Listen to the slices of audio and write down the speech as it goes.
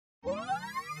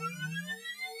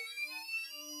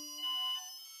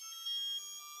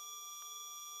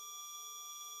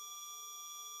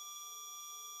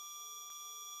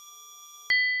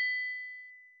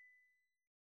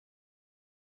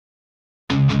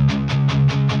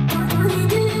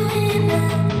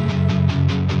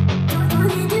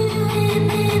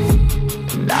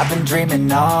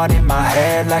dreaming on in my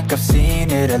head like I've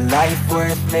seen it. A life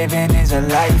worth living is a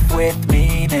life with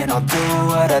meaning. I'll do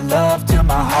what I love till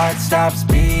my heart stops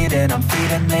beating. I'm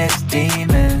feeding this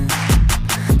demon.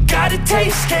 Got a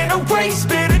taste, can't erase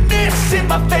bitterness in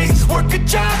my face. Work a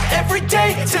job every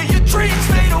day till your dreams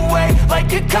fade away.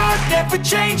 Like a card, never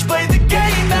change, play the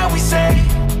game that we say.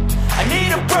 I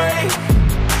need a break.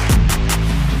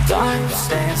 I'm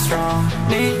staying strong,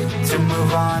 need to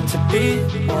move on to be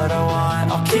what I want.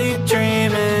 I'll keep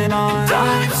dreaming on.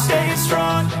 I'm staying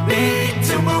strong, need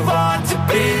to move on to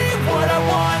be what I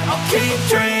want. I'll keep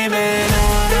dreaming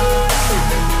on.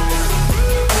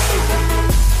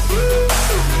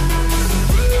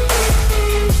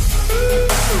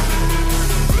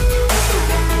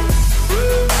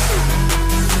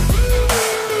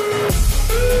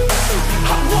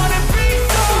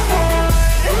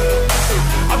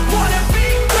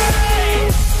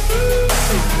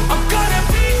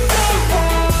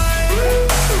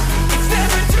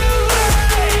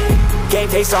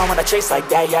 Face on when I chase like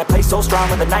that. Yeah, I play so strong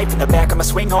with a knife in the back. I'ma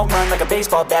swing home run like a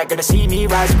baseball bat. Gonna see me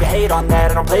rise, you can hate on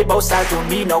that. I don't play both sides, doing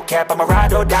me no cap. I'ma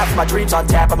ride or die for my dreams on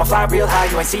tap. I'ma fly real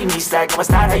high, you ain't see me slack. No, it's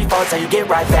not how you fall, it's how you get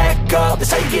right back up. That's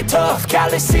how you get tough.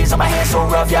 Calluses on my hands so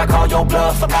rough, yeah, I call your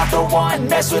bluff. I'm not the one,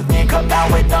 mess with me and come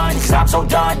out with none. Cause I'm so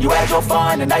done, you had your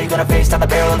fun. And now you're gonna face down the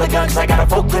barrel of the gun. Cause I got a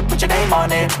full clip with your name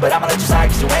on it. But I'ma let you slide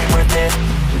cause you ain't worth it.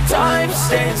 I'm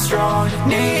staying strong,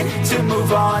 need to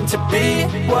move on to be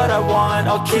what I want.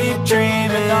 I'll keep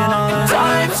dreaming on.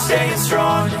 I'm staying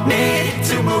strong, need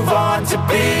to move on to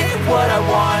be what I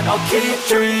want. I'll keep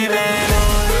dreaming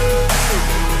on.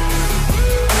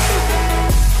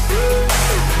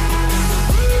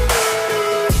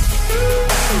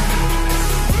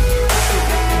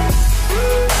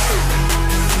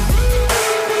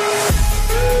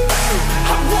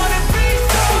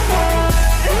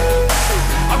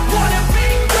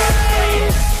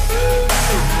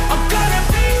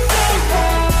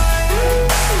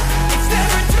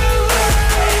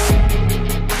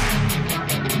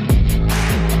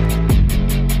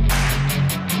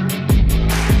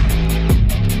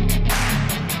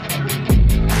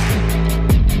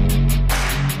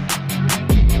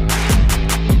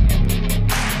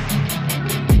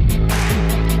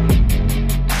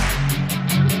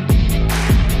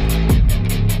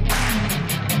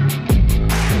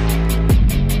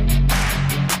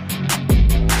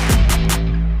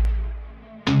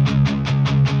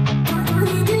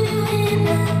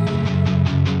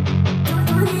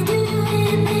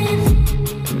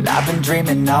 I've been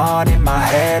dreaming on in my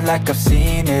head like I've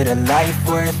seen it. A life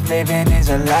worth living is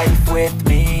a life with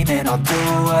meaning. I'll do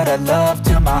what I love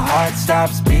till my heart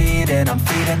stops beating. I'm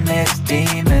feeding this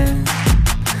demon.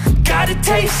 Got a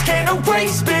taste, can't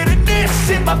erase bitterness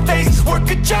in my face.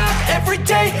 Work a job every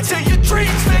day till your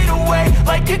dreams fade away.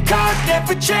 Like a card,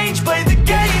 never change, play the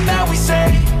game that we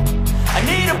say. I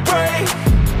need a break.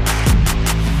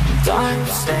 I'm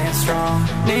staying strong,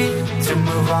 need to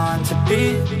move on to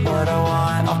be what I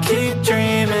want. I'll keep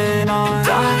dreaming on.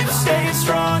 I'm staying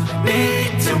strong,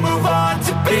 need to move on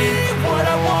to be what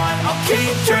I want. I'll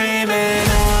keep dreaming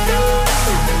on.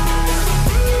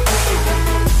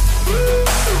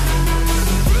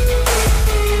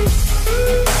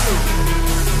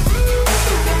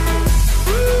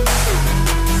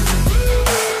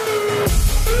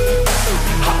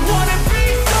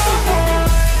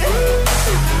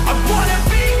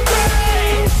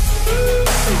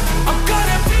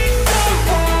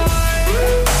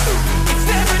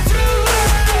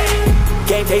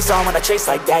 Face on when I chase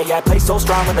like that. Yeah, I play so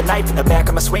strong with a knife in the back.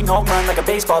 I'ma swing home run like a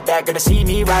baseball bat. Gonna see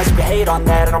me rise, you can hate on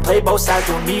that. I don't play both sides,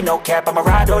 doing me no cap. I'ma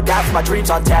ride or die for my dreams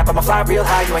on tap. I'ma fly real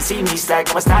high, you ain't see me slack.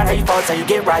 No, it's not how you fall, it's how you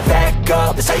get right back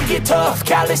up. That's how you get tough.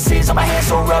 Calluses on my hands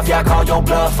so rough, yeah, I call your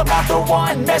bluff. I'm not the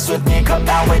one, mess with me and come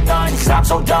out with none. Cause I'm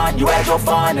so done, you had your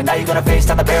fun. And now you're gonna face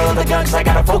down the barrel of the gun. Cause I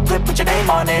got a full clip with your name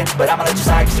on it. But I'ma let you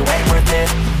slide cause you ain't worth it.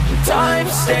 I'm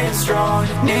staying strong,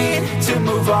 need to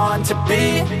move on to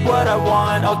be what I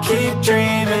want. I'll keep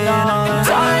dreaming on.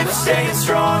 I'm staying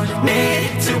strong, need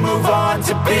to move on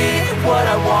to be what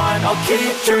I want. I'll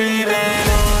keep dreaming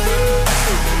on.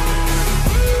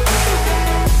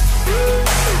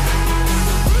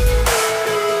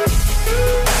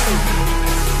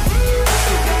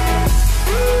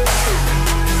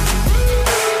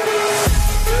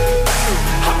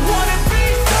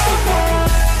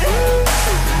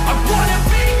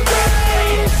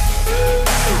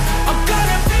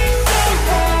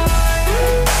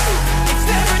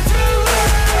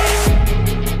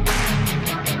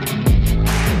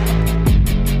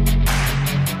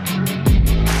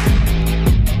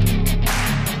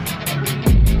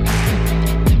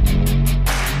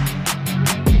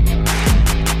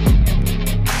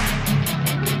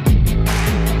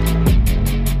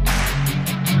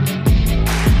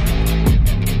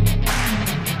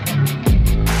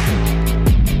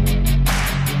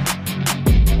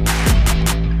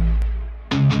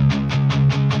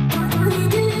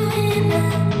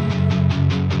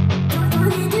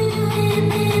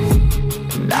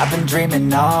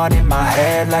 dreaming on in my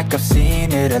head like I've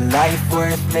seen it. A life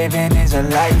worth living is a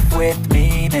life with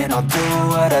meaning. I'll do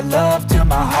what I love till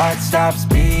my heart stops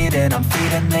beating. I'm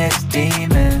feeding this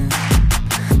demon.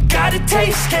 Got a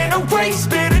taste, can't erase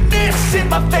bitterness in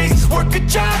my face. Work a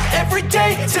job every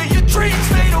day till your dreams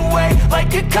fade away.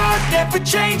 Like a card, never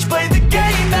change, play the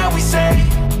game that we say.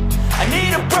 I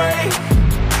need a break.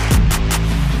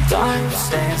 I'm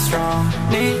staying strong,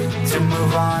 need to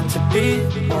move on to be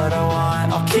what I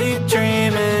want. I'll keep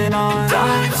dreaming on.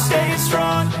 I'm staying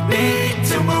strong, need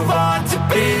to move on to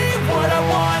be what I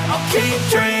want. I'll keep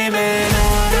dreaming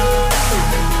on.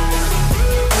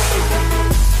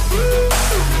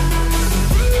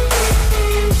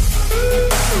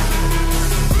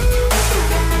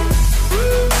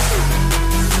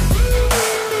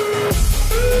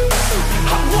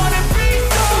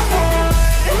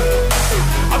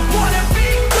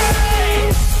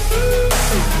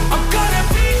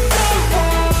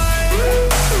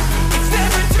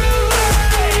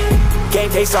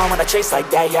 Face on when I chase like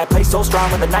that. Yeah, I play so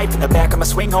strong with a knife in the back. I'ma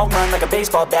swing home run like a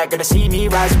baseball bat. Gonna see me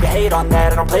rise if you hate on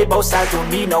that. I don't play both sides, doing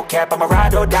me no cap. I'ma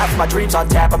ride or die for my dreams on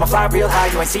tap. I'ma fly real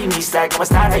high, you ain't see me stack. No,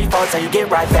 it's not how you fall, it's how you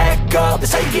get right back up.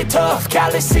 That's how you get tough.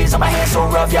 Calluses on my hands so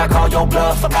rough, yeah, I call your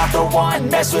bluff. I'm not the one,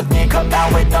 mess with me and come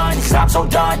out with none. Cause I'm so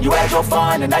done, you had your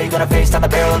fun. And now you're gonna face down the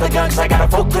barrel of the gun. Cause I got a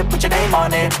full clip with your name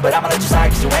on it. But I'ma let you slide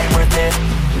cause you ain't worth it.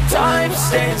 I'm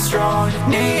staying strong,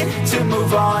 need to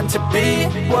move on to be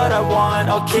what I want.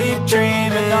 I'll keep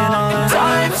dreaming on.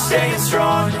 I'm staying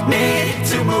strong, need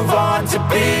to move on to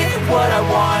be what I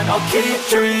want. I'll keep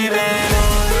dreaming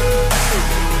on.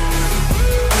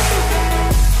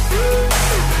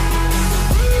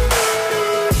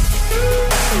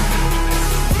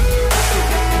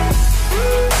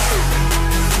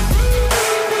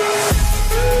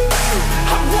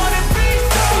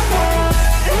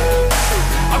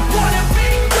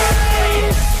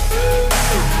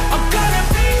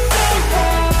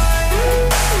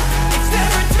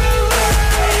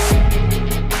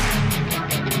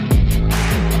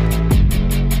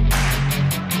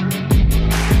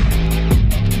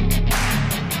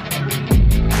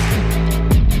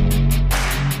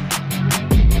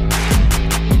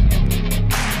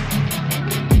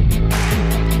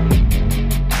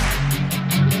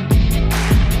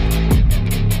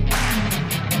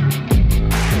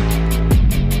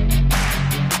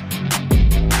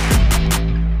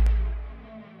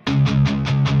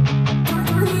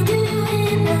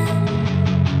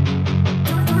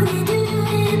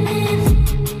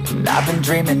 I've been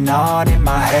dreaming on in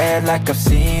my head like I've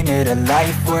seen it. A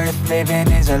life worth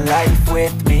living is a life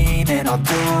with meaning. I'll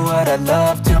do what I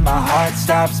love till my heart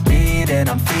stops beating.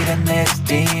 I'm feeding this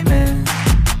demon.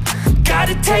 Got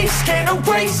a taste, can't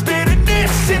erase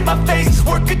bitterness in my face.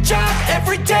 Work a job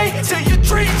every day till your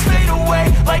dreams fade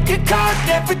away. Like a card,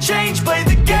 never change, play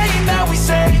the game that we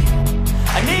say.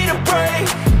 I need a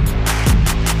break.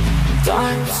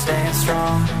 I'm staying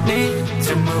strong, need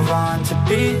to move on to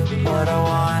be what I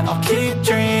want. I'll keep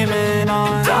dreaming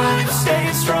on. I'm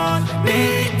staying strong,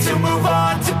 need to move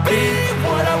on to be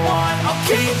what I want. I'll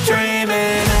keep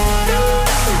dreaming on.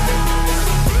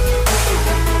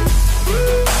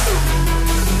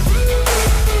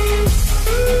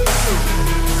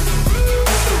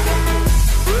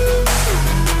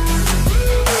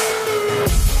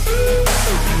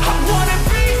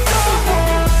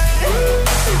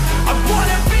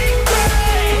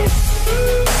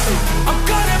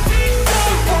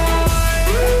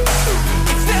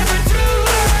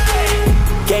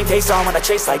 Face on when I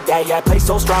chase like that. Yeah, I play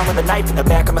so strong with a knife in the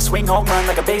back. I'ma swing home run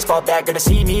like a baseball bat. Gonna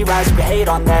see me rise if you hate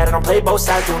on that. I don't play both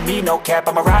sides, doing me no cap.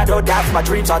 I'ma ride or die for my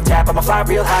dreams on tap. I'ma fly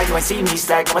real high, you ain't see me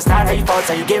slack. No, it's not how you fall, it's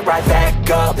how you get right back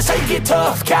up. That's how you get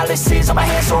tough. Calluses on my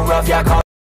hands so rough, yeah, I call